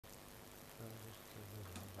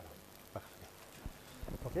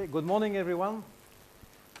Okay, good morning, everyone.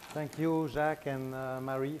 Thank you, Jacques and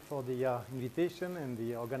Marie, for the invitation and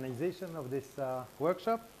the organization of this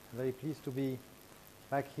workshop. Very pleased to be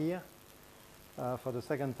back here for the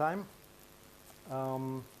second time.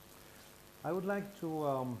 I would like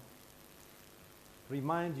to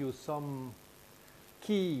remind you some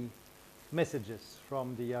key messages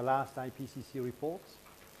from the last IPCC report,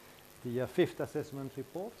 the fifth assessment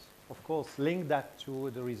report. Of course, link that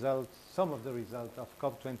to the results, some of the results of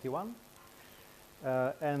COP21,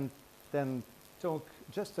 and then talk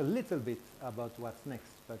just a little bit about what's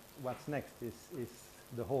next. But what's next is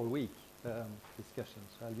the whole week discussion.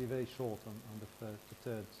 So I'll be very short on the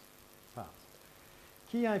third part.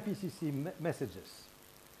 Key IPCC messages.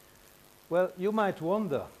 Well, you might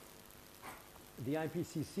wonder, the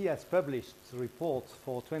IPCC has published reports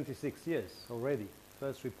for 26 years already.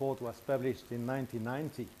 First report was published in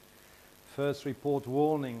 1990. First report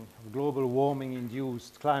warning of global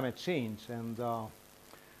warming-induced climate change, and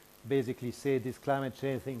basically said this climate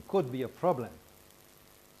change thing could be a problem.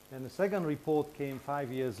 And the second report came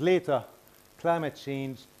 5 years later, climate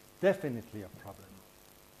change definitely a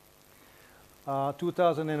problem.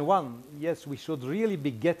 2001, yes, we should really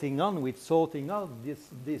be getting on with sorting out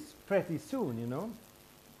this pretty soon, you know.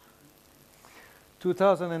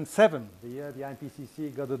 2007, the year the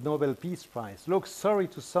IPCC got the Nobel Peace Prize. Look, sorry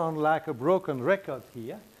to sound like a broken record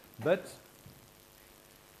here, but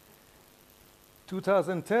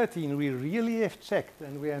 2013, we really have checked,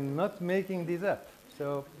 and we are not making this up.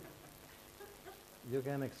 So you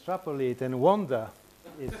can extrapolate and wonder,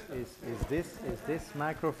 is this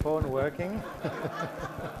microphone working?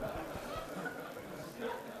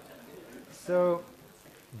 So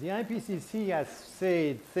the IPCC has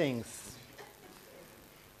said things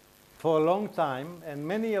for a long time, and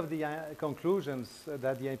many of the conclusions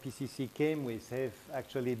that the IPCC came with have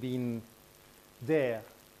actually been there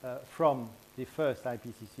from the first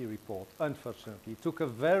IPCC report. Unfortunately, it took a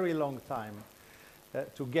very long time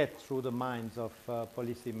to get through the minds of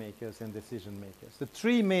policymakers and decision makers. The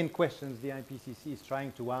three main questions the IPCC is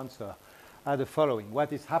trying to answer are the following: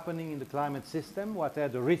 what is happening in the climate system, what are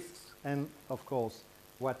the risks, and of course,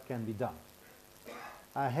 what can be done.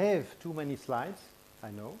 I have too many slides, I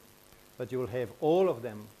know, but you will have all of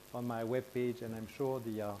them on my webpage, and I'm sure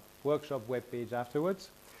the workshop webpage afterwards.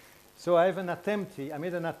 So I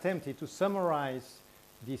made an attempt to summarize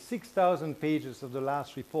the 6,000 pages of the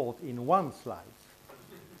last report in one slide.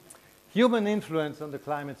 Human influence on the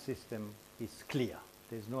climate system is clear.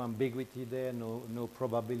 There's no ambiguity there, no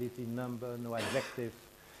probability number, no adjective.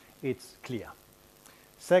 It's clear.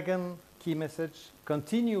 Second key message: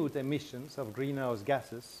 continued emissions of greenhouse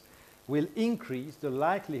gases will increase the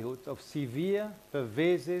likelihood of severe,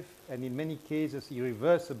 pervasive, and in many cases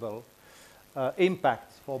irreversible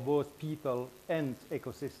impacts for both people and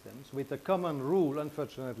ecosystems, with a common rule,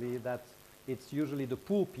 unfortunately, that it's usually the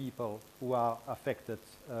poor people who are affected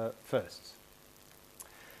first.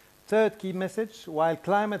 Third key message: while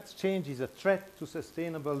climate change is a threat to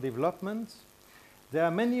sustainable development, there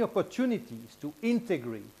are many opportunities to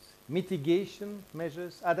integrate mitigation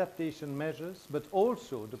measures, adaptation measures, but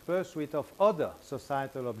also the pursuit of other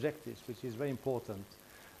societal objectives, which is very important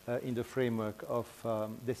in the framework of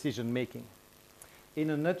decision making. In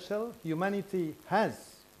a nutshell, humanity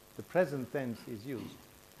has, the present tense is used,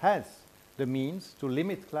 has the means to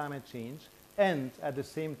limit climate change and at the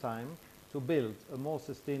same time to build a more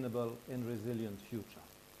sustainable and resilient future.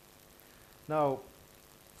 Now,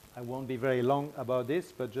 I won't be very long about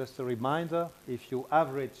this, but just a reminder, if you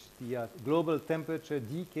average the global temperature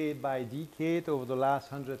decade by decade over the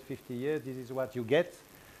last 150 years, this is what you get,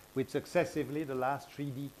 with successively the last 3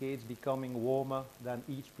 decades becoming warmer than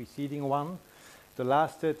each preceding one. The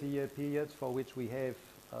last 30-year period, for which we have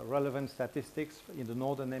relevant statistics in the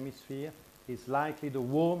Northern Hemisphere, is likely the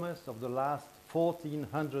warmest of the last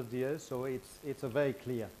 1,400 years, so it's a very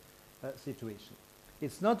clear situation.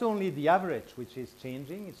 It's not only the average which is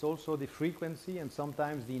changing, it's also the frequency and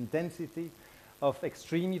sometimes the intensity of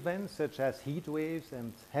extreme events such as heat waves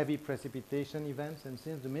and heavy precipitation events, and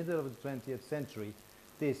since the middle of the 20th century,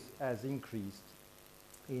 this has increased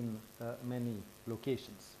in many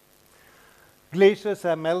locations. Glaciers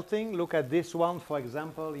are melting. Look at this one, for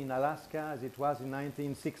example, in Alaska, as it was in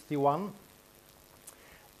 1961.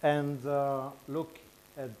 And look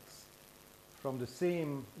at, from the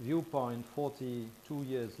same viewpoint, 42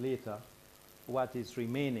 years later, what is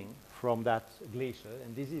remaining from that glacier.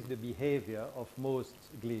 And this is the behavior of most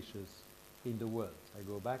glaciers in the world. I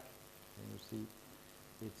go back, and you see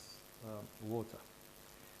it's water.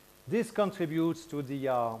 This contributes to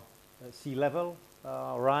the sea level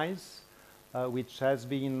rise. which has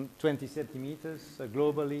been 20 centimeters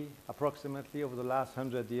globally, approximately, over the last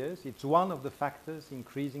 100 years. It's one of the factors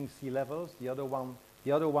increasing sea levels, the other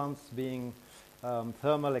ones being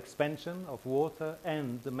thermal expansion of water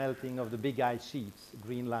and the melting of the big ice sheets,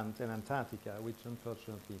 Greenland and Antarctica, which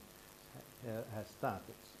unfortunately has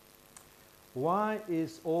started. Why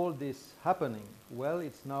is all this happening? Well,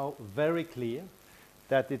 it's now very clear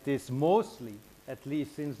that it is mostly, at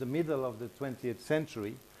least since the middle of the 20th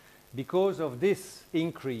century, because of this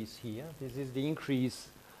increase here. This is the increase.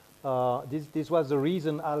 This was the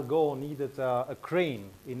reason Al Gore needed a crane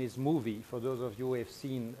in his movie, for those of you who have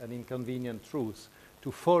seen An Inconvenient Truth,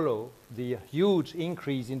 to follow the huge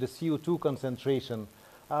increase in the CO2 concentration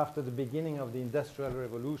after the beginning of the Industrial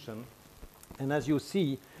Revolution. And as you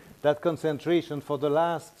see, that concentration for the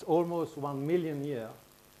last almost 1 million years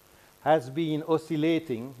has been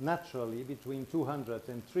oscillating naturally between 200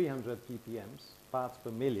 and 300 ppm, parts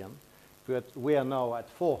per million, but we are now at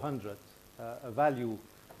 400, a value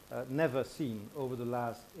never seen over the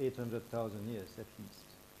last 800,000 years at least.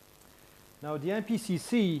 Now the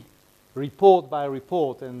IPCC, report by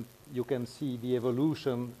report, and you can see the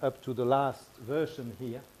evolution up to the last version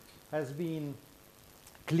here, has been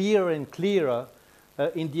clearer and clearer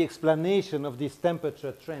in the explanation of this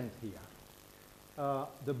temperature trend here.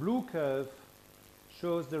 The blue curve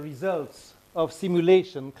shows the results of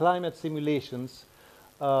simulation, climate simulations,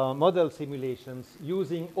 model simulations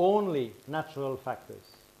using only natural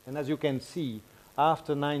factors. And as you can see,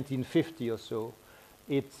 after 1950 or so,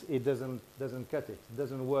 it doesn't cut it. It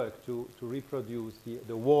doesn't work to reproduce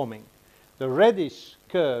the warming. The reddish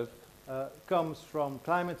curve comes from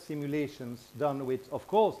climate simulations done with, of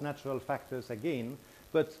course, natural factors again,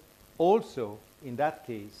 but also, in that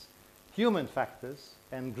case, human factors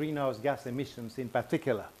and greenhouse gas emissions in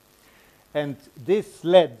particular. And this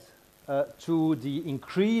led to the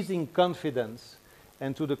increasing confidence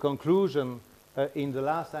and to the conclusion in the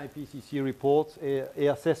last IPCC report,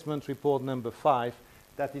 assessment report number 5,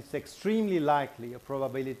 that it's extremely likely, a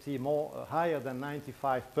probability higher than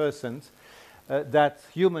 95%, that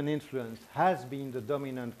human influence has been the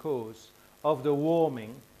dominant cause of the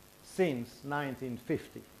warming since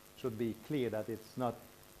 1950. It should be clear that it's not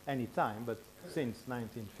any time, but since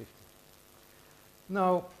 1950.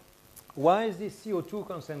 Now, why is this CO2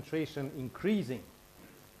 concentration increasing?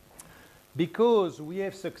 Because we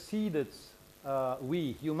have succeeded,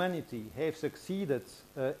 humanity, have succeeded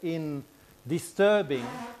in disturbing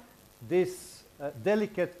this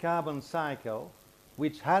delicate carbon cycle,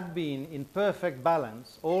 which had been in perfect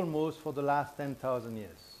balance almost for the last 10,000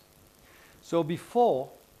 years. So before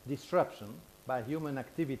disruption by human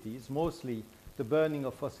activities, mostly the burning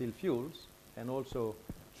of fossil fuels and also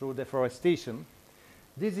through deforestation,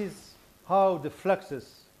 this is how the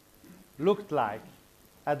fluxes looked like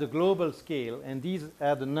at the global scale, and these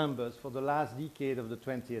are the numbers for the last decade of the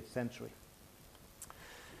 20th century.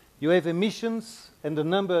 You have emissions, and the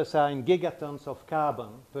numbers are in gigatons of carbon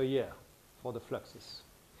per year for the fluxes.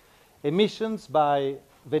 Emissions by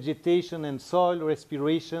vegetation and soil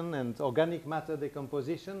respiration and organic matter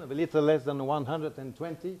decomposition, a little less than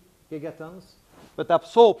 120 gigatons, but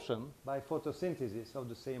absorption by photosynthesis of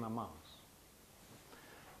the same amounts.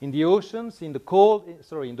 In the oceans, in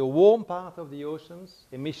the warm part of the oceans,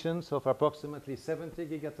 emissions of approximately 70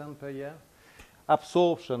 gigatons per year.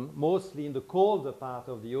 Absorption mostly in the colder part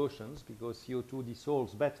of the oceans, because CO2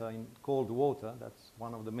 dissolves better in cold water. That's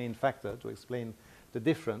one of the main factors to explain the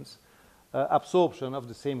difference. Absorption of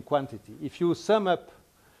the same quantity. If you sum up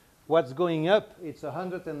what's going up, it's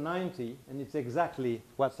 190, and it's exactly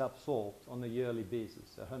what's absorbed on a yearly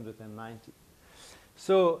basis, 190.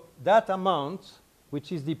 So that amount,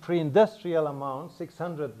 which is the pre-industrial amount,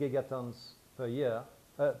 600 gigatons per year,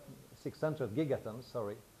 600 gigatons,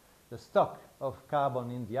 sorry, the stock of carbon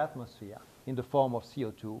in the atmosphere in the form of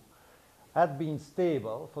CO2 had been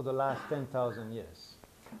stable for the last 10,000 years.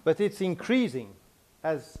 But it's increasing,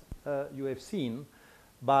 as you have seen,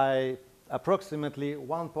 by approximately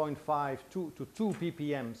 1.5 to 2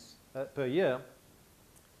 ppm per year.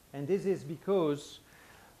 And this is because,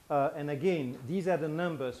 and again, these are the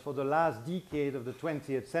numbers for the last decade of the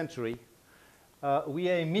 20th century, we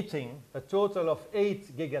are emitting a total of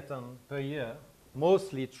 8 gigatons per year,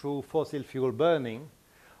 mostly through fossil fuel burning,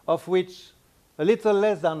 of which a little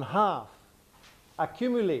less than half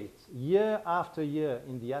accumulate year after year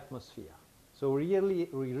in the atmosphere. So we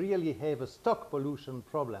really have a stock pollution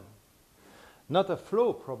problem, not a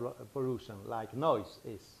flow pollution like noise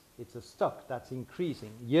is. It's a stock that's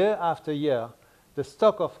increasing. Year after year, the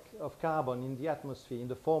stock of carbon in the atmosphere in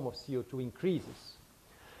the form of CO2 increases.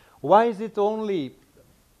 Why is it only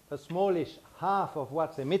a smallish half of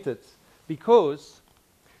what's emitted? because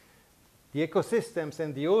the ecosystems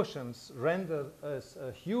and the oceans render us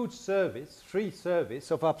a huge service, free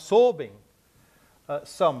service, of absorbing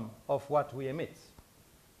some of what we emit.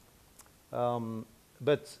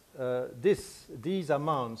 But these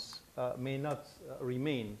amounts may not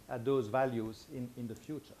remain at those values in the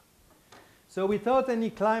future. So without any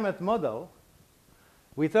climate model,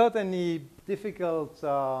 without any difficult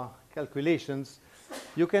calculations,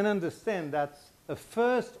 you can understand that a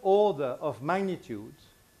first order of magnitude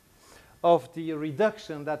of the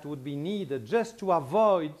reduction that would be needed just to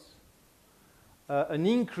avoid an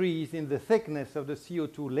increase in the thickness of the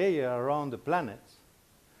CO2 layer around the planet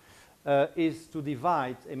is to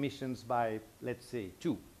divide emissions by, let's say,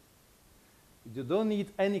 2. You don't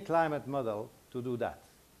need any climate model to do that,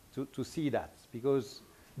 to see that, because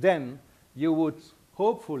then you would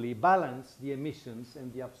hopefully balance the emissions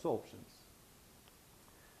and the absorptions.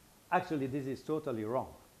 Actually, this is totally wrong.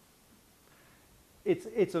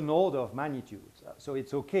 It's an order of magnitude, so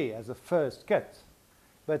it's okay as a first cut,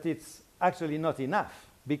 but it's actually not enough,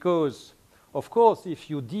 because, of course, if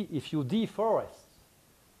you deforest,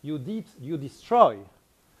 you destroy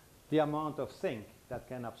the amount of zinc that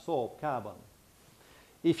can absorb carbon.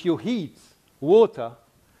 If you heat water,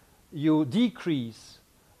 you decrease,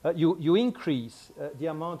 you increase the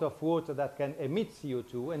amount of water that can emit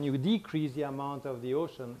CO2, and you decrease the amount of the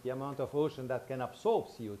ocean that can absorb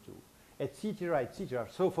CO2, etc., etc.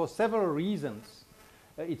 So for several reasons,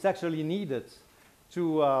 it's actually needed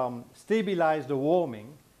to stabilize the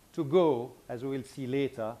warming, to go, as we will see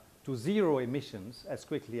later, to zero emissions as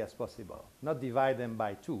quickly as possible. Not divide them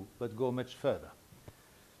by 2, but go much further.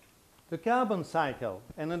 The carbon cycle,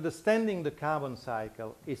 and understanding the carbon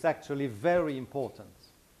cycle, is actually very important.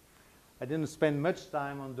 I didn't spend much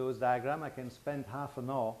time on those diagrams. I can spend half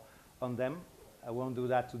an hour on them. I won't do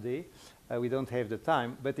that today. We don't have the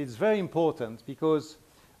time. But it's very important because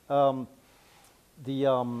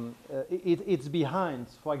it's behind,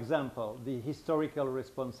 for example, the historical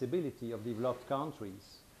responsibility of developed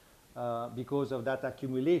countries because of that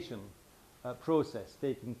accumulation process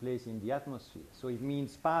taking place in the atmosphere. So it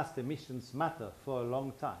means past emissions matter for a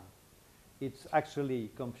long time. It's actually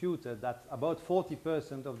computed that about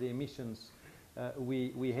 40% of the emissions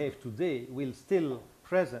we have today will still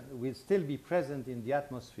be present in the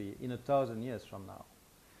atmosphere in 1,000 years from now.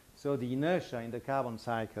 So the inertia in the carbon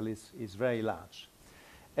cycle is very large.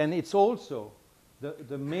 And it's also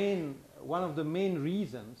one of the main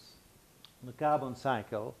reasons, the carbon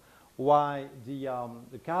cycle, why the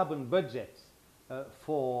carbon budget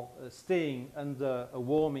for staying under a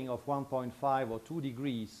warming of 1.5 or 2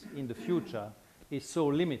 degrees in the future is so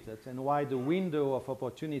limited, and why the window of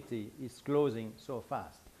opportunity is closing so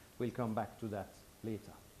fast. We'll come back to that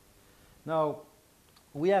later. Now,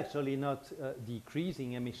 we're actually not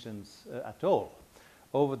decreasing emissions at all.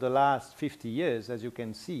 Over the last 50 years, as you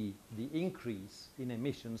can see, the increase in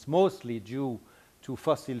emissions, mostly due to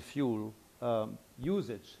fossil fuel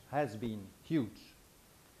usage, has been huge.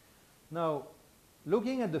 Now,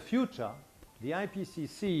 looking at the future, the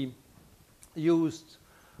IPCC used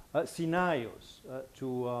scenarios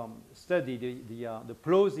to study the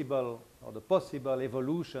plausible or the possible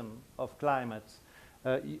evolution of climate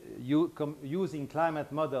using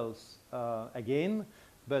climate models again,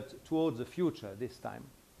 but towards the future this time.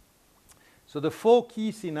 So the 4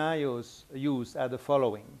 key scenarios used are the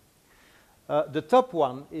following. The top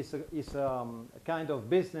one is a kind of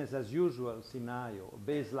business as usual scenario,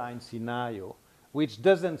 baseline scenario, which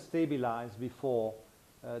doesn't stabilize before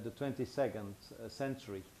the 22nd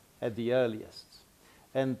century at the earliest.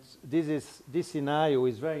 And this scenario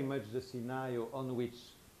is very much the scenario on which,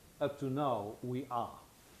 up to now, we are.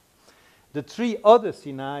 The 3 other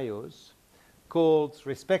scenarios, called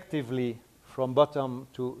respectively from bottom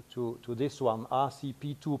to this one,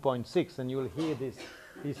 RCP 2.6, and you'll hear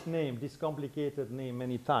this complicated name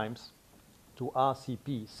many times, to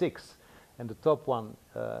RCP 6. And the top one,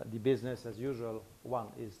 the business as usual one,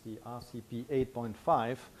 is the RCP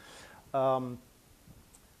 8.5.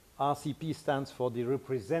 RCP stands for the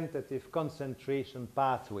representative concentration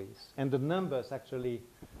pathways. And the numbers actually,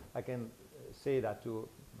 I can say that to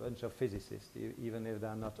a bunch of physicists, even if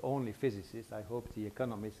they're not only physicists. I hope the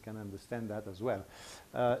economists can understand that as well.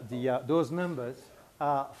 Those numbers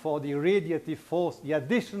are for the radiative force, the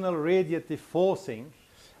additional radiative forcing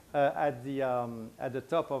at the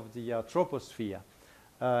top of the troposphere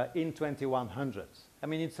in 2100. I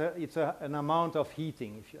mean, it's an amount of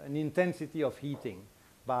heating, an intensity of heating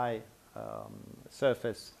by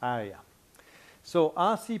surface area. So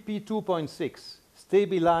RCP 2.6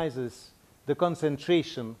 stabilizes the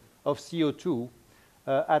concentration of CO2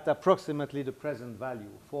 at approximately the present value,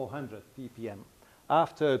 400 ppm.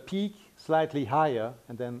 After a peak, slightly higher,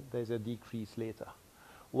 and then there's a decrease later.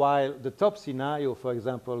 While the top scenario, for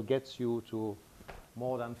example, gets you to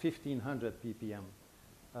more than 1500 ppm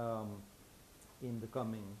in the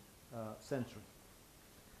coming century.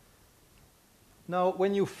 Now,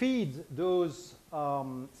 when you feed those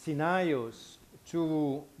scenarios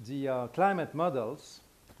to the climate models,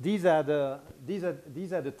 these are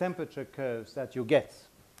the temperature curves that you get.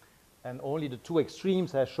 And only the two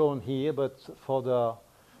extremes are shown here, but for the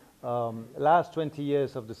last 20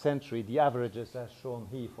 years of the century, the averages are shown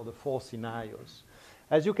here for the 4 scenarios.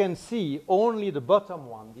 As you can see, only the bottom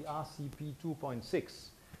one, the RCP 2.6,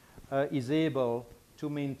 is able to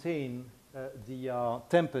maintain the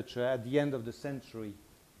temperature at the end of the century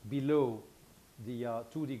below the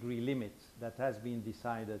 2-degree limit that has been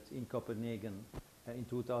decided in Copenhagen in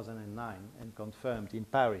 2009 and confirmed in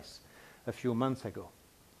Paris a few months ago,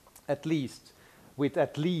 with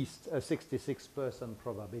at least a 66%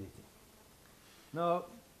 probability. Now,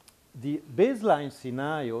 the baseline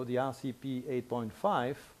scenario, the RCP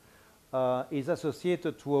 8.5, is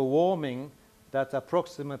associated to a warming that's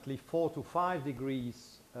approximately 4 to 5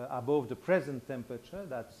 degrees above the present temperature.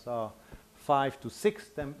 That's 5 to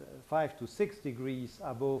 6 degrees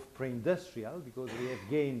above pre-industrial, because we have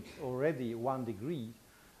gained already 1 degree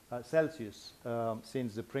Celsius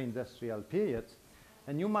since the pre-industrial period.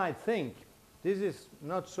 And you might think, this is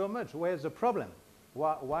not so much. Where's the problem?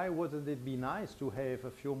 Why wouldn't it be nice to have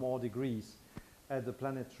a few more degrees at the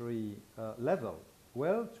planetary level?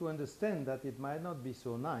 Well, to understand that it might not be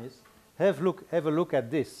so nice, have a look at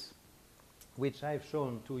this, which I've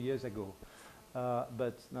shown 2 years ago,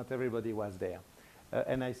 but not everybody was there.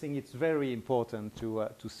 And I think it's very important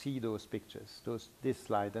to see those pictures, this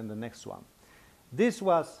slide and the next one. This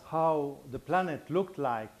was how the planet looked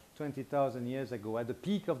like 20,000 years ago at the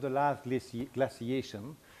peak of the last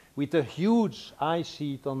glaciation, with a huge ice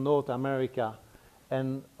sheet on North America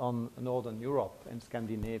and on Northern Europe and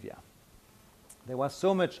Scandinavia. There was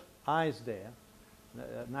so much ice there,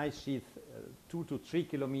 an ice sheet 2 to 3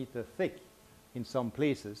 kilometers thick in some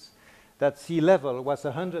places, that sea level was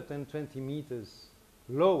 120 meters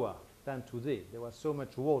lower than today. There was so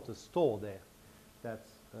much water stored there that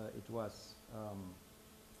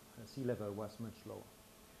sea level was much lower.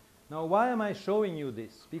 Now, why am I showing you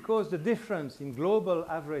this? Because the difference in global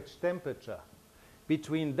average temperature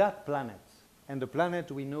between that planet and the planet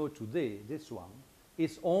we know today, this one,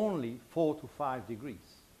 is only 4 to 5 degrees.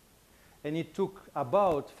 And it took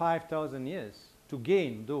about 5,000 years to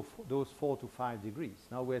gain those 4 to 5 degrees.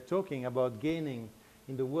 Now we're talking about gaining,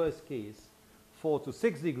 in the worst case, 4 to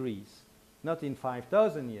 6 degrees, not in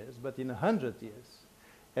 5,000 years, but in 100 years.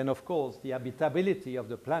 And of course, the habitability of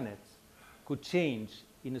the planet could change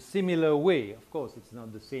in a similar way. Of course, it's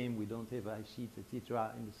not the same. We don't have ice sheets,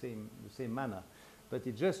 etc., in the same manner. But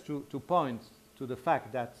it's just to point to the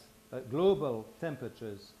fact that global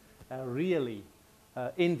temperatures are really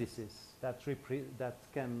indices that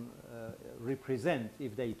can represent,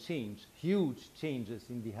 if they change, huge changes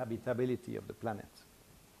in the habitability of the planet.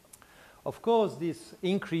 Of course, this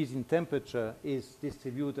increase in temperature is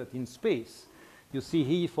distributed in space. You see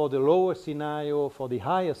here for the lower scenario, for the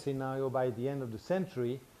higher scenario by the end of the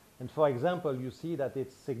century. And for example, you see that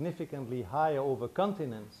it's significantly higher over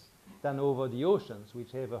continents than over the oceans,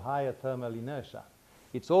 which have a higher thermal inertia.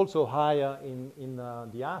 It's also higher in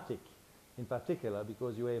the Arctic in particular,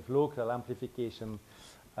 because you have local amplification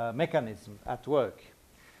mechanism at work.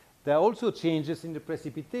 There are also changes in the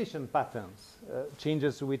precipitation patterns,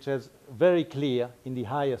 changes which are very clear in the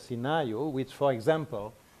higher scenario, which, for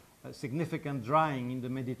example, significant drying in the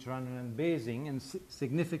Mediterranean basin and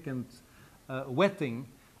significant wetting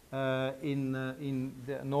in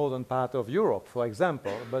the northern part of Europe, for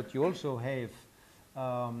example. But you also have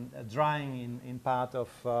drying in part of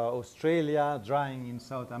Australia, drying in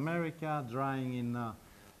South America, drying in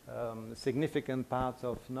significant parts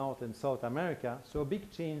of North and South America. So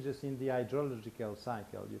big changes in the hydrological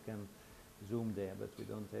cycle. You can zoom there, but we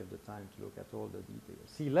don't have the time to look at all the details.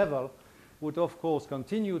 Sea level would, of course,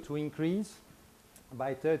 continue to increase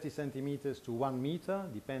by 30 centimeters to 1 meter,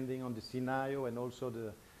 depending on the scenario and also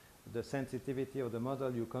the sensitivity of the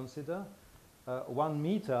model you consider. 1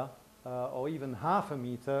 meter or even half a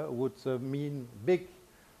meter would mean big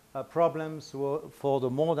problems for the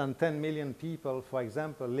more than 10 million people, for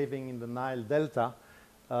example, living in the Nile Delta.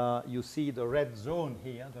 You see the red zone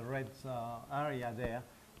here, the red area there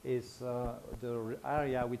is the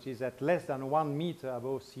area which is at less than 1 meter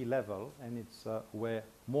above sea level, and it's where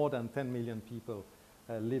more than 10 million people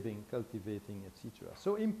living, cultivating, etc.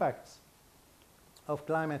 So impacts of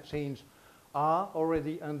climate change are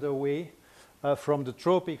already underway from the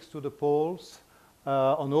tropics to the poles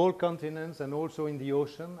on all continents and also in the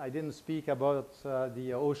ocean. I didn't speak about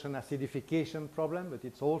the ocean acidification problem, but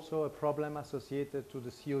it's also a problem associated to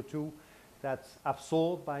the CO2 that's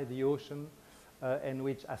absorbed by the ocean and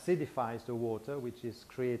which acidifies the water, which is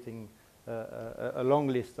creating a long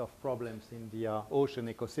list of problems in the ocean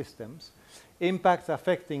ecosystems. Impacts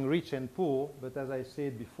affecting rich and poor, but as I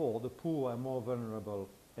said before, the poor are more vulnerable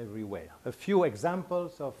everywhere. A few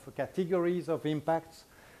examples of categories of impacts: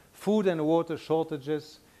 food and water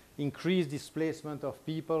shortages, increased displacement of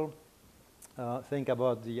people. Think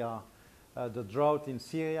about the drought in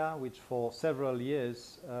Syria, which for several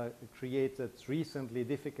years created recently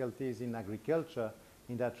difficulties in agriculture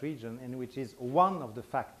in that region, and which is one of the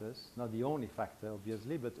factors, not the only factor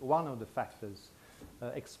obviously, but one of the factors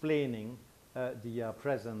explaining the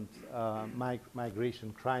present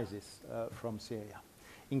migration crisis from Syria.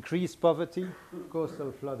 Increased poverty,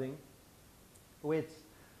 coastal flooding, with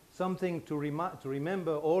something to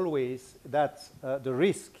remember always, that the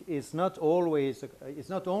risk is not always, it's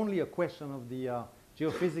not only a question of the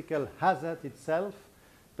geophysical hazard itself,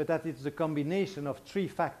 but that it's the combination of three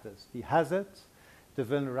factors: the hazard, the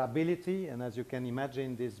vulnerability, and as you can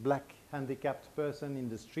imagine, this black handicapped person in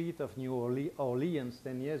the street of New Orleans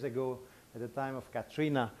 10 years ago at the time of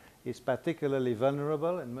Katrina is particularly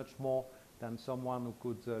vulnerable, and much more than someone who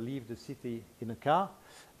could leave the city in a car.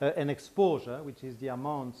 And exposure, which is the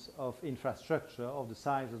amount of infrastructure of the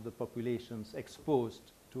size of the populations exposed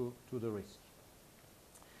to the risk.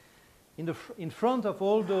 In front of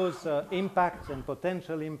all those impacts and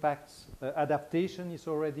potential impacts, adaptation is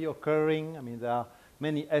already occurring. I mean, there are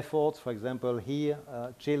many efforts, for example, here,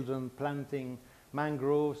 children planting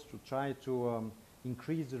mangroves to try to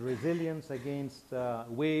increase the resilience against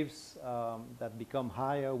waves that become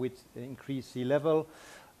higher with increased sea level.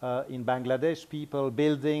 In Bangladesh, people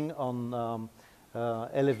building on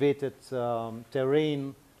elevated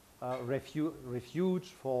terrain, refuge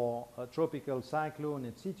for a tropical cyclone,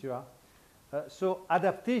 etc. So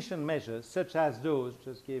adaptation measures such as those,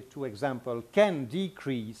 just gave two examples, can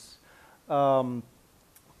decrease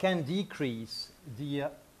the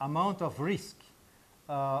amount of risk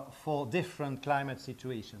for different climate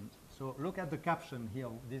situations. So look at the caption here.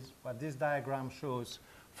 What this diagram shows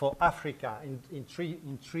for Africa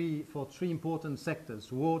for three important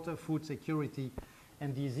sectors: water, food security,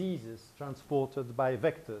 and diseases transported by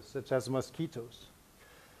vectors such as mosquitoes.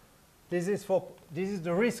 This is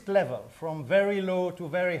the risk level from very low to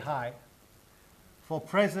very high for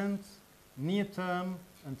present, near term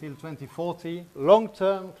until 2040,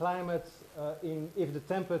 long-term climate if the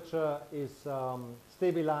temperature is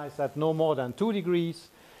stabilized at no more than 2 degrees,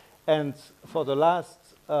 and for the last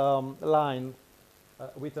line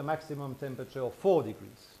with a maximum temperature of 4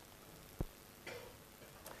 degrees.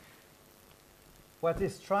 What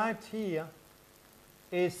is striped here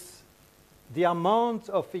is the amount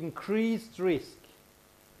of increased risk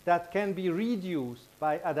that can be reduced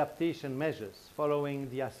by adaptation measures following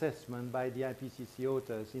the assessment by the IPCC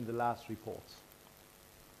authors in the last reports.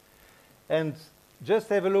 And just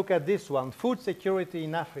have a look at this one, food security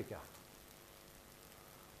in Africa.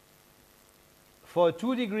 For a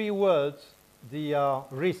 2-degree world, the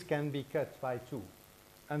risk can be cut by 2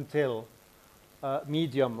 until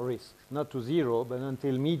medium risk, not to 0, but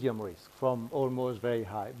until medium risk from almost very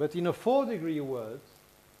high. But in a 4-degree world,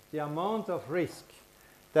 the amount of risk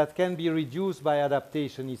that can be reduced by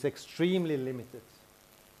adaptation is extremely limited.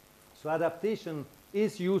 So adaptation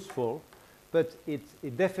is useful, but it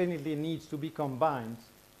definitely needs to be combined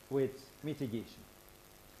with mitigation.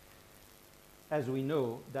 As we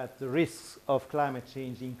know that the risks of climate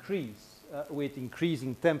change increase with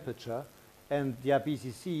increasing temperature, and the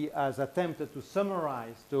IPCC has attempted to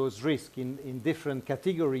summarize those risks in different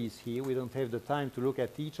categories here. We don't have the time to look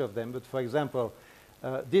at each of them, but for example,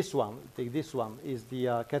 this one, take this one, is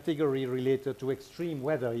the category related to extreme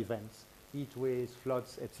weather events, heat waves,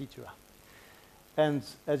 floods, etc. And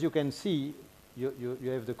as you can see, you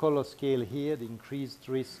have the color scale here, the increased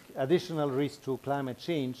risk, additional risk to climate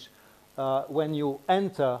change. When you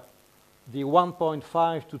enter the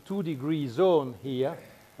 1.5 to 2 degree zone here,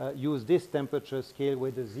 use this temperature scale where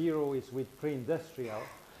the 0 is with pre-industrial,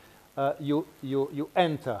 you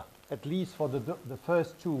enter, at least for the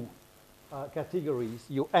first two categories,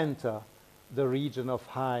 you enter the region of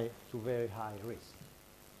high to very high risk.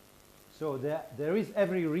 So there is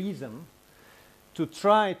every reason to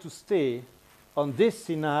try to stay on this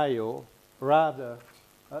scenario rather,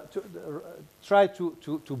 try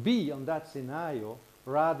to be on that scenario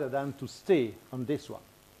rather than to stay on this one.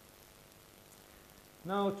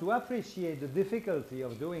 Now, to appreciate the difficulty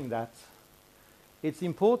of doing that, it's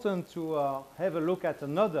important to have a look at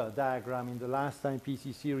another diagram in the last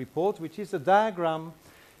IPCC report, which is a diagram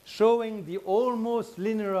showing the almost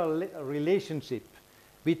linear relationship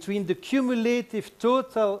between the cumulative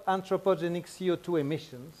total anthropogenic CO2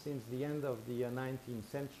 emissions since the end of the 19th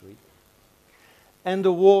century and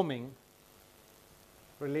the warming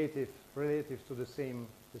relative to the same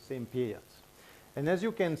period. And as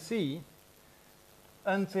you can see,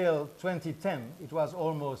 until 2010, it was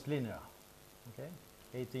almost linear. Okay?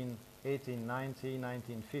 1890,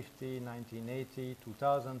 1950, 1980,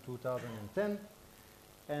 2000, 2010.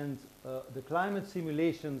 And the climate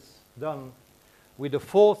simulations done with the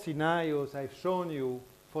 4 scenarios I've shown you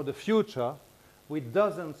for the future, with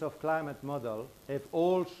dozens of climate models, have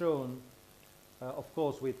all shown, of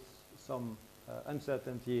course, with some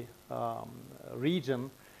uncertainty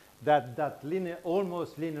region, that linear,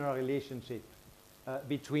 almost linear relationship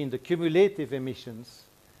between the cumulative emissions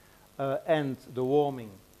and the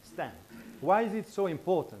warming stand. Why is it so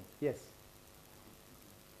important? Yes?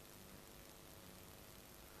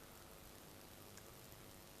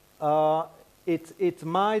 It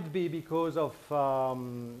might be because of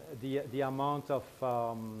the amount of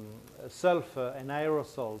sulfur and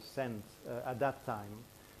aerosols sent at that time,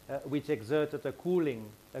 which exerted a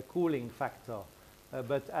cooling factor.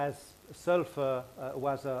 But as sulfur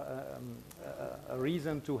was a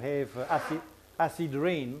reason to have acid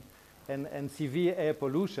rain and severe air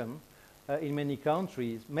pollution in many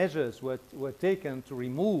countries, measures were taken to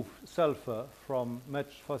remove sulfur from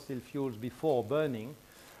much fossil fuels before burning.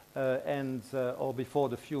 Or before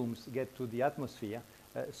the fumes get to the atmosphere,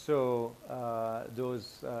 they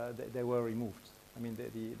were removed. I mean,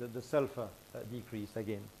 the sulfur decreased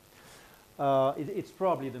again. It's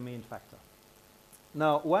probably the main factor.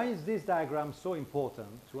 Now, why is this diagram so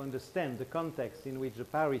important to understand the context in which the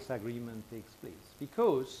Paris Agreement takes place?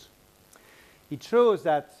 Because it shows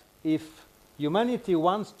that if humanity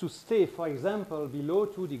wants to stay, for example, below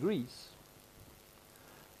 2 degrees,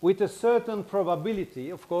 with a certain probability,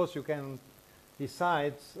 of course, you can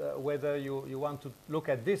decide whether you want to look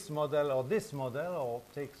at this model, or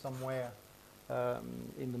take somewhere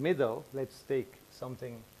in the middle. Let's take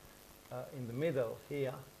something in the middle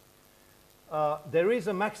here. There is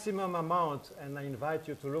a maximum amount, and I invite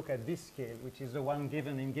you to look at this scale, which is the one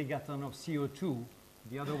given in gigaton of CO2.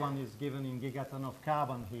 The other one is given in gigaton of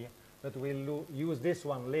carbon here, but we'll use this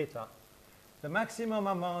one later. The maximum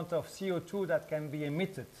amount of CO2 that can be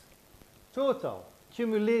emitted, total,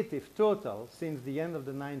 cumulative total, since the end of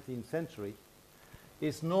the 19th century,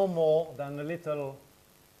 is no more than a little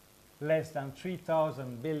less than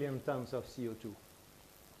 3,000 billion tons of CO2.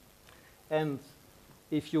 And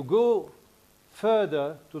if you go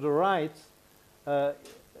further to the right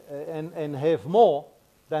and have more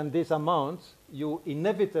than this amount, you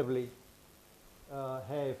inevitably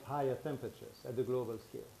have higher temperatures at the global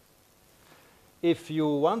scale. If you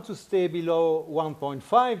want to stay below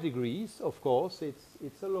 1.5 degrees, of course,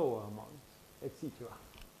 it's a lower amount, etc.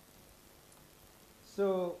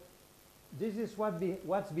 So this is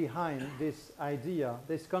what's behind this idea,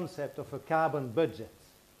 this concept of a carbon budget.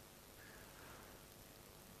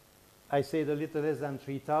 I said a little less than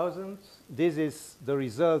 3,000. This is the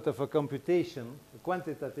result of a computation, a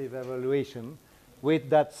quantitative evaluation, with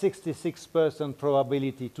that 66%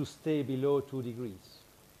 probability to stay below 2 degrees.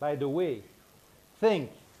 By the way,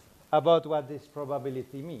 think about what this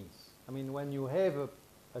probability means. I mean, when you have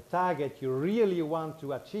a target you really want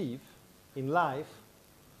to achieve in life,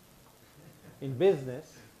 in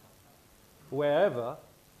business, wherever,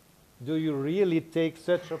 do you really take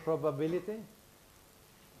such a probability?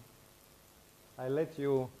 I'll let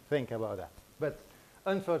you think about that. But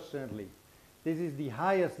unfortunately, this is the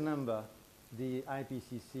highest number the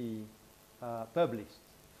IPCC published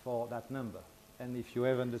for that number. And if you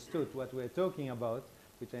have understood what we're talking about,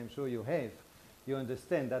 which I'm sure you have, you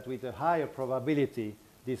understand that with a higher probability,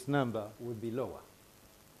 this number would be lower.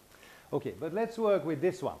 Okay, but let's work with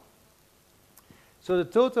this one. So the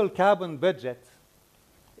total carbon budget,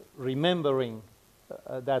 remembering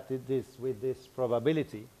that it is with this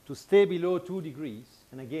probability, to stay below 2 degrees,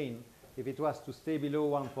 and again, if it was to stay below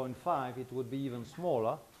 1.5, it would be even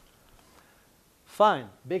smaller. Fine,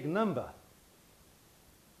 big number.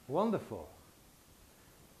 Wonderful.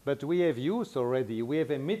 But we have used already, we have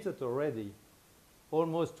emitted already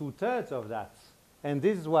almost 2/3 of that. And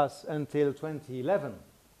this was until 2011.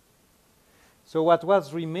 So what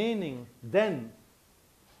was remaining then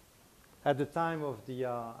at the time of the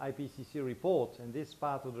IPCC report, and this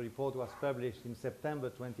part of the report was published in September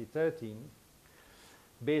 2013,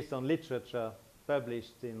 based on literature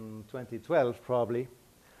published in 2012 probably,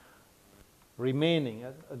 remaining,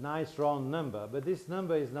 a nice round number. But this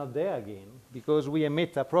number is not there again because we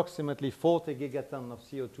emit approximately 40 gigatons of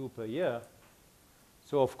CO2 per year.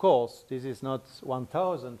 So, of course, this is not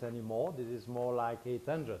 1,000 anymore. This is more like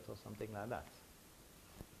 800 or something like that.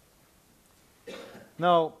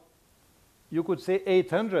 Now, you could say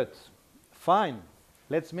 800. Fine.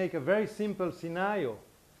 Let's make a very simple scenario.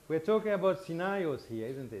 We're talking about scenarios here,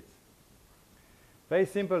 isn't it? Very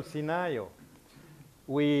simple scenario.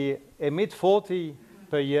 We emit 40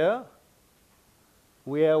 per year.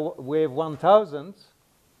 We have 1,000.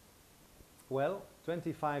 Well,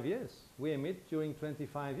 25 years. We emit during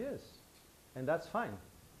 25 years. And that's fine.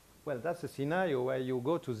 Well, that's a scenario where you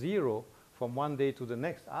go to zero from one day to the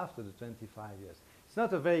next after the 25 years. It's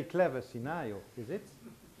not a very clever scenario, is it?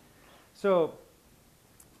 So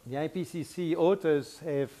the IPCC authors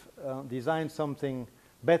have designed something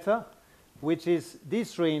better, which is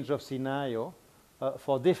this range of scenario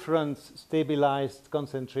for different stabilized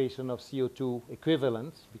concentration of CO2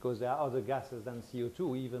 equivalents, because there are other gases than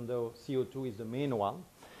CO2, even though CO2 is the main one.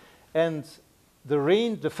 And the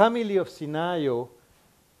range, the family of scenario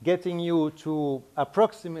getting you to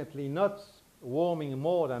approximately not warming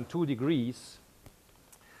more than 2 degrees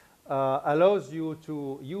allows you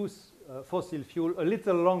to use fossil fuel a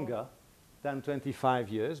little longer than 25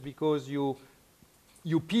 years, because you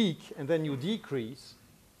peak and then you decrease,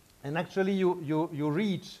 and actually you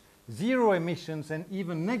reach zero emissions and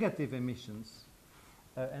even negative emissions.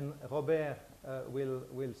 And Robert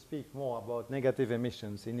will speak more about negative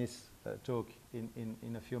emissions in his talk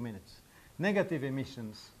in a few minutes. Negative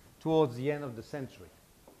emissions towards the end of the century.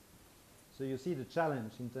 So you see the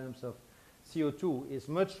challenge in terms of CO2 is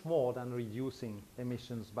much more than reducing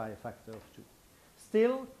emissions by a factor of 2.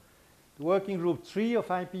 Still, the working group 3 of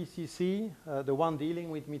IPCC, the one dealing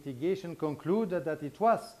with mitigation, concluded that it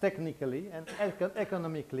was technically and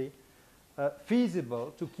economically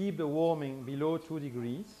feasible to keep the warming below 2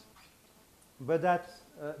 degrees, but that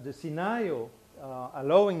the scenario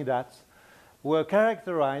allowing that were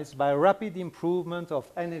characterized by rapid improvement of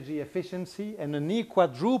energy efficiency and a near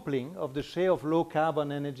quadrupling of the share of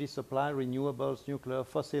low-carbon energy supply, renewables, nuclear,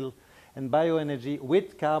 fossil, and bioenergy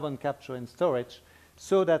with carbon capture and storage,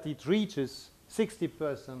 so that it reaches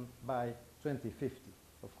 60% by 2050.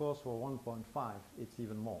 Of course, for 1.5, it's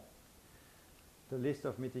even more. The list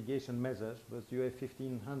of mitigation measures, but you have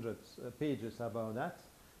 1,500 pages about that.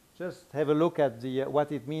 Just have a look at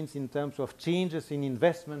what it means in terms of changes in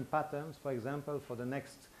investment patterns, for example, for the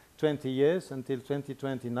next 20 years until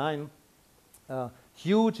 2029.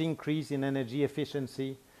 Huge increase in energy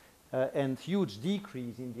efficiency and huge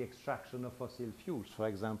decrease in the extraction of fossil fuels, for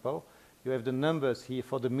example. You have the numbers here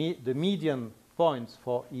for the median points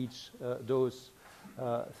for each those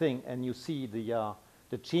thing, and you see the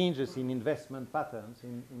changes in investment patterns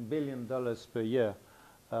in $1 billion per year.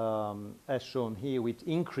 As shown here, with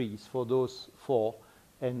increase for those 4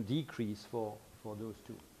 and decrease for those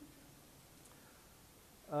 2.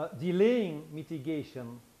 Delaying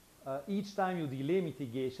mitigation, each time you delay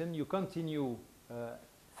mitigation, you continue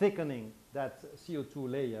thickening that CO2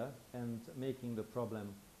 layer and making the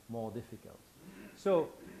problem more difficult. So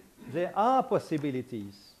there are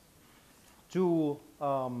possibilities to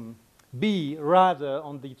be rather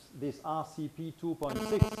on this RCP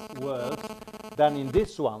 2.6 world than in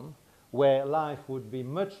this one, where life would be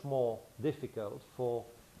much more difficult for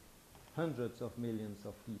hundreds of millions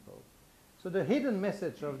of people. So the hidden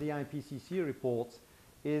message of the IPCC report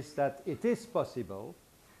is that it is possible,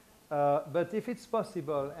 but if it's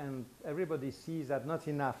possible and everybody sees that not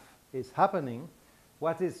enough is happening,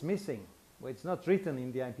 what is missing? Well, it's not written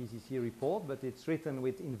in the IPCC report, but it's written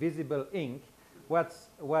with invisible ink. What's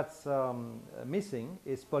missing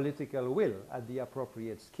is political will at the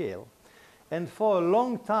appropriate scale. And for a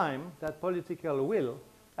long time, that political will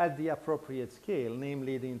at the appropriate scale,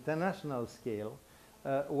 namely the international scale,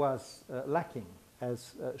 was lacking,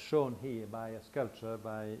 as shown here by a sculpture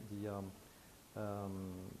by the,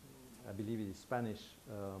 I believe it is Spanish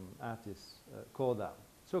artist Corda.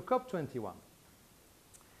 So COP21.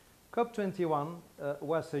 COP21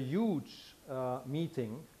 was a huge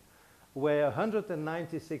meeting where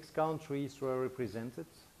 196 countries were represented.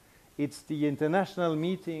 It's the international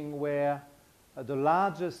meeting where the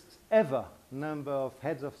largest ever number of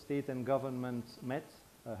heads of state and government met,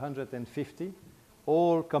 150,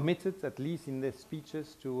 all committed, at least in their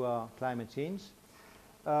speeches, to climate change.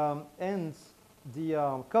 And the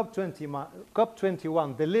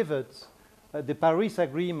COP21 delivered the Paris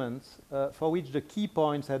Agreement, for which the key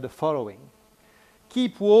points are the following.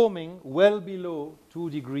 Keep warming well below 2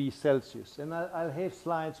 degrees Celsius. And I'll have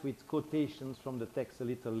slides with quotations from the text a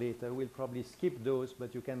little later. We'll probably skip those,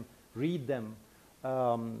 but you can read them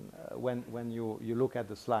when you look at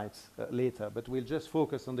the slides later, but we'll just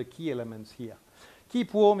focus on the key elements here.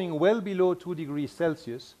 Keep warming well below 2 degrees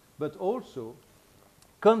Celsius, but also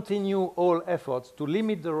continue all efforts to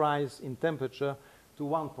limit the rise in temperature to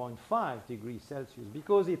 1.5 degrees Celsius,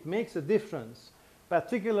 because it makes a difference,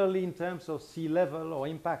 particularly in terms of sea level or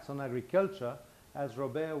impacts on agriculture, as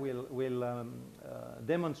Robert will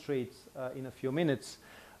demonstrate in a few minutes,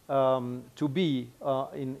 to be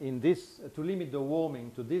in this, to limit the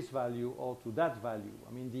warming to this value or to that value.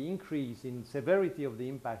 I mean, the increase in severity of the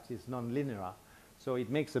impacts is non-linear, so it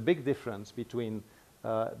makes a big difference between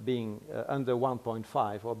being under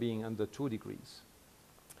 1.5 or being under 2 degrees.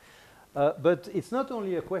 But it's not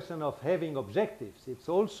only a question of having objectives, it's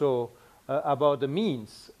also about the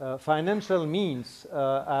means. Financial means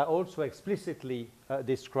are also explicitly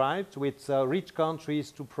described, with rich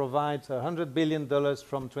countries to provide $100 billion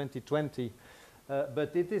from 2020,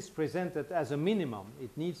 but it is presented as a minimum.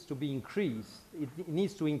 It needs to be increased. It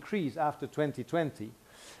needs to increase after 2020,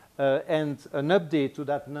 and an update to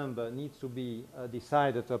that number needs to be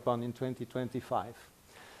decided upon in 2025.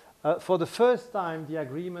 For the first time, the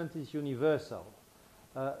agreement is universal,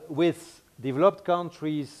 with developed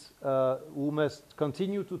countries who must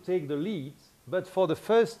continue to take the lead, but for the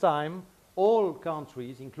first time, all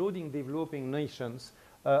countries, including developing nations,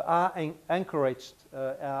 are encouraged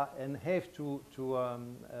and have to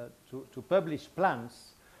publish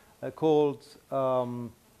plans called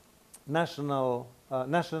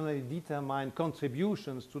nationally determined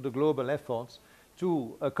contributions to the global efforts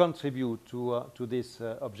to contribute to these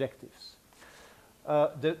objectives.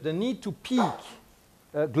 The need to peak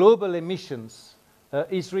global emissions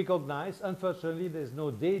is recognized. Unfortunately, there's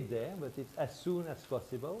no date there, but it's as soon as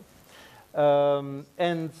possible.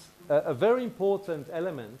 And a very important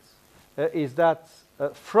element is that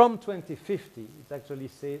from 2050, it actually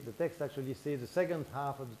the text actually says the second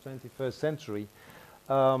half of the 21st century,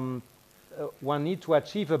 one needs to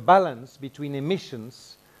achieve a balance between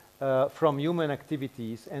emissions from human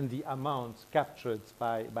activities and the amount captured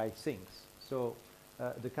by things. So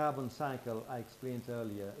the carbon cycle I explained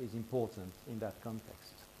earlier is important in that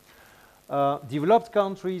context. Developed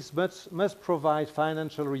countries must provide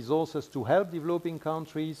financial resources to help developing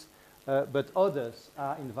countries, but others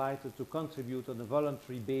are invited to contribute on a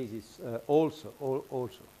voluntary basis also.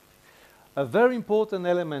 A very important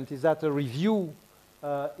element is that a review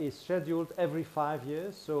is scheduled every 5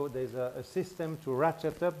 years, so there's a system to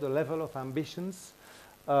ratchet up the level of ambitions.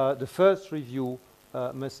 The first review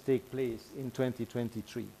must take place in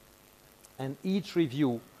 2023. And each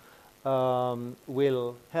review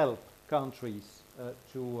will help countries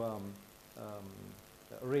to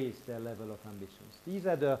raise their level of ambitions. These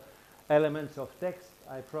are the elements of text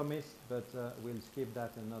I promised, but we'll skip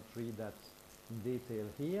that and not read that in detail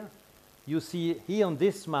here. You see here on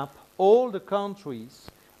this map all the countries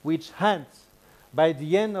which had, by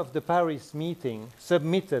the end of the Paris meeting,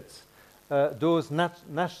 submitted those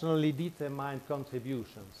nationally determined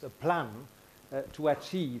contributions, a plan to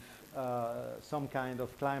achieve some kind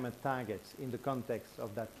of climate targets in the context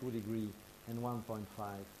of that 2 degree and 1.5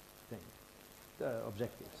 thing,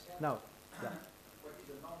 objectives. Now, yeah. What is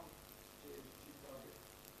the non-GHG target?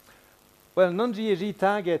 Well, non-GHG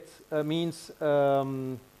target means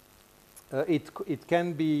it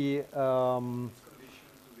can be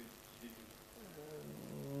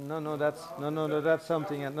that's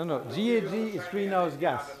something else. No, GHG is greenhouse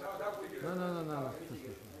gas.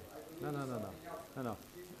 No.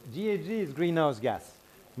 GHG is greenhouse gas.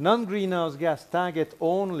 Non-greenhouse gas target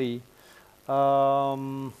only.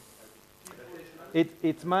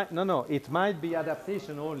 It might be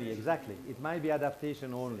adaptation only. Exactly, it might be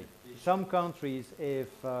adaptation only. Some countries have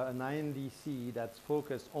an INDC that's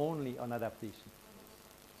focused only on adaptation,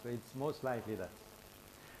 so it's most likely that.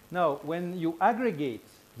 Now, when you aggregate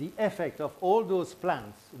the effect of all those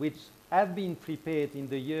plans which have been prepared in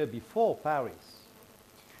the year before Paris,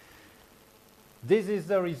 this is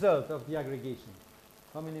the result of the aggregation.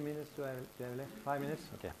 How many minutes do I have left? 5 minutes?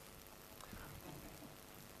 Okay.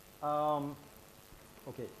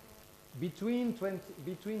 Okay. Between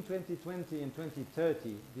 2020 and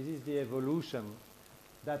 2030, this is the evolution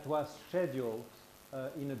that was scheduled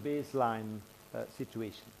in a baseline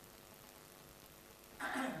situation.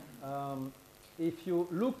 If you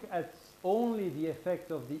look at only the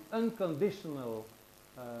effect of the unconditional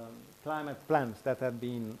climate plans that have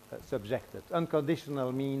been subjected.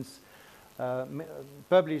 Unconditional means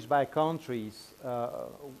published by countries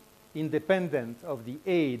independent of the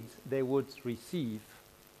aid they would receive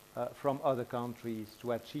from other countries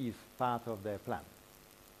to achieve part of their plan.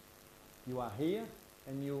 You are here,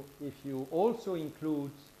 and if you also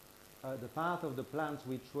include the part of the plants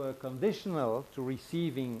which were conditional to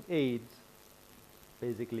receiving aid,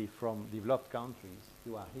 basically from developed countries,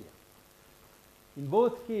 you are here. In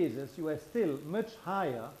both cases, you are still much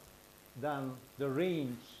higher than the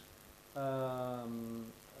range that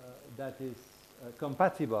is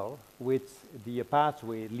compatible with the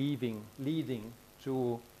pathway leading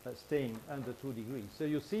to staying under 2 degrees. So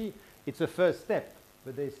you see, it's a first step,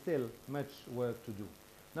 but there's still much work to do.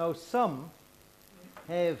 Now, some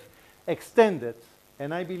have extended,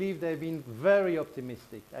 and I believe they've been very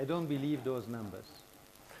optimistic. I don't believe those numbers.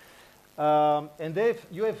 And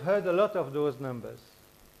you have heard a lot of those numbers,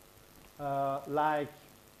 like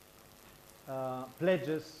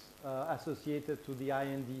pledges associated to the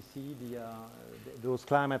INDC, those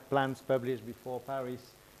climate plans published before Paris,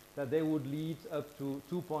 that they would lead up to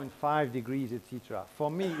 2.5 degrees, etc.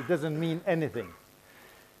 For me, it doesn't mean anything,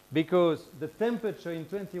 because the temperature in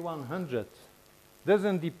 2100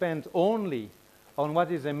 doesn't depend only on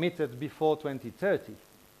what is emitted before 2030.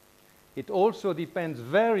 It also depends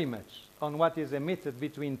very much on what is emitted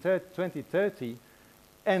between 2030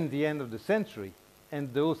 and the end of the century.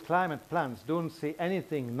 And those climate plans don't say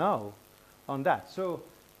anything now on that. So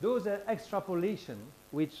those are extrapolations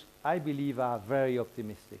which I believe are very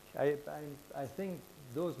optimistic. I think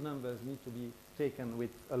those numbers need to be taken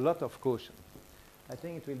with a lot of caution. I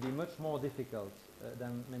think it will be much more difficult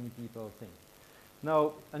than many people think.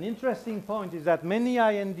 Now, an interesting point is that many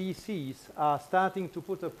INDCs are starting to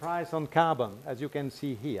put a price on carbon, as you can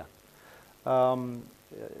see here.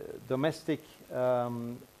 Domestic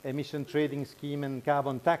emission trading scheme and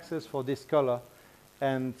carbon taxes for this color,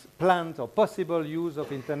 and planned or possible use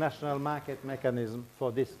of international market mechanism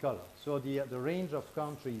for this color. So the range of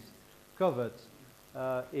countries covered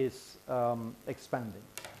is expanding.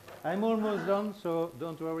 I'm almost done, so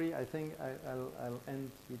don't worry. I think I'll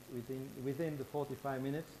end within the 45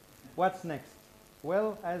 minutes. What's next?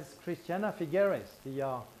 Well, as Christiana Figueres,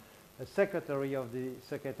 the secretary of the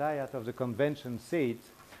Secretariat of the Convention said,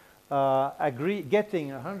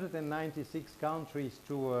 getting 196 countries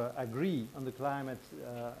to agree on the climate,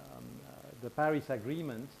 the Paris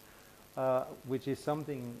Agreement, which is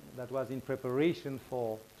something that was in preparation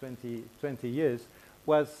for 20 years,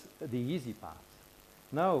 was the easy part.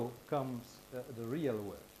 Now comes the real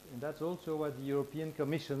work. And that's also what the European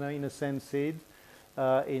Commissioner, in a sense, said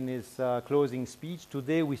in his closing speech.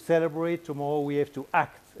 Today we celebrate, tomorrow we have to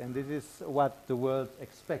act. And this is what the world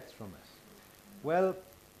expects from us. Well,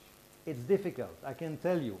 it's difficult, I can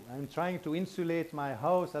tell you. I'm trying to insulate my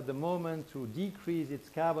house at the moment to decrease its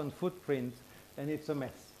carbon footprint, and it's a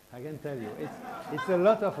mess. I can tell you. It's a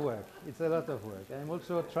lot of work. It's a lot of work. I'm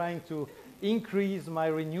also trying to increase my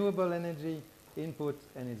renewable energy input,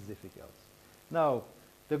 and it's difficult. Now,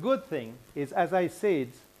 the good thing is, as I said,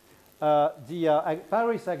 the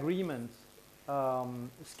Paris Agreement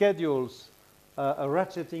schedules a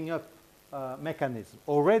ratcheting up mechanism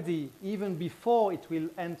already, even before it will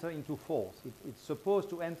enter into force. It's supposed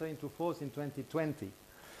to enter into force in 2020.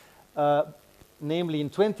 Namely, in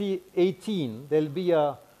 2018, there'll be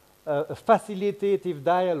a facilitative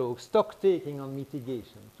dialogue, stock-taking on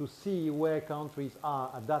mitigation, to see where countries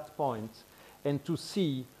are at that point, and to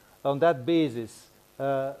see on that basis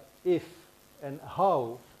if and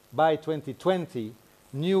how by 2020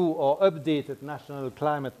 new or updated national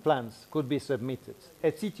climate plans could be submitted,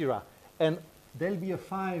 etc. And there'll be a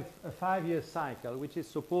five-year cycle which is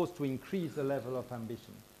supposed to increase the level of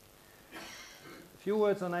ambition. A few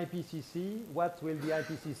words on IPCC. What will the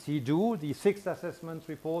IPCC do? The sixth assessment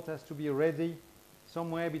report has to be ready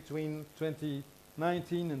somewhere between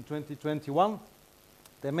 2019 and 2021.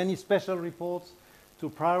 There are many special reports to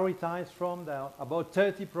prioritize from. There are about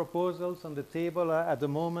 30 proposals on the table at the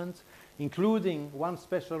moment, including one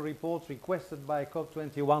special report requested by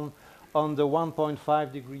COP21 on the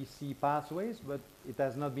 1.5 degree C pathways, but it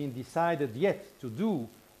has not been decided yet to do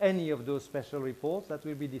any of those special reports. That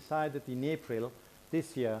will be decided in April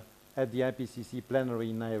this year at the IPCC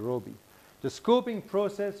plenary in Nairobi. The scoping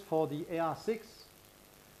process for the AR6,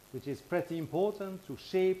 which is pretty important to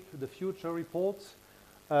shape the future reports,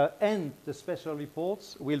 and the special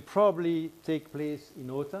reports will probably take place in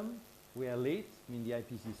autumn. We are late. I mean, the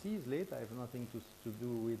IPCC is late. I have nothing to do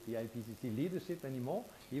with the IPCC leadership anymore,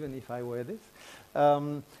 even if I were this.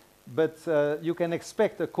 But you can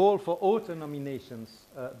expect a call for autumn nominations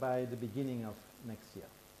by the beginning of next year.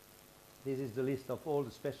 This is the list of all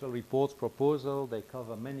the special reports proposals. They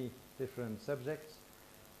cover many different subjects.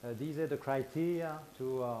 These are the criteria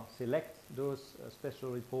to select those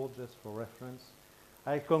special reports, just for reference.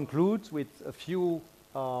 I conclude with a few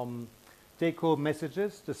take-home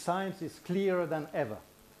messages. The science is clearer than ever.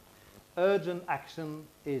 urgent action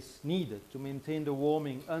is needed to maintain the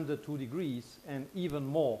warming under 2 degrees, and even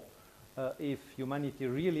more if humanity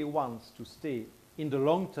really wants to stay, in the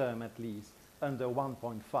long term at least, under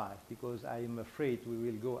 1.5, because I am afraid we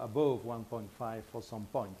will go above 1.5 for some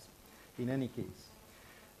points in any case.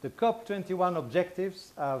 The COP21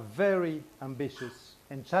 objectives are very ambitious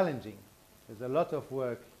and challenging. There's a lot of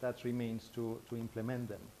work that remains to implement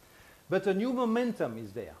them. But a new momentum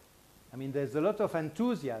is there. I mean, there's a lot of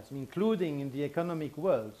enthusiasm, including in the economic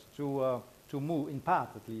world, to move, in part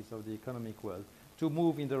at least of the economic world, to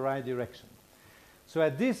move in the right direction. So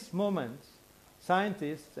at this moment,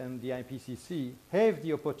 scientists and the IPCC have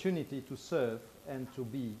the opportunity to serve and to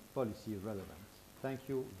be policy relevant. Thank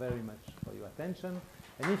you very much for your attention.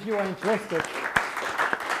 And if you are interested,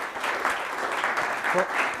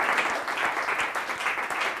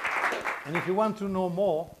 and if you want to know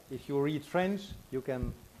more, if you read French, you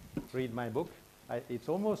can read my book. It's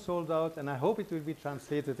almost sold out, and I hope it will be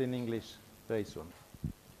translated in English very soon.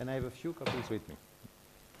 And I have a few copies with me.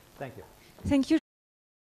 Thank you. Thank you.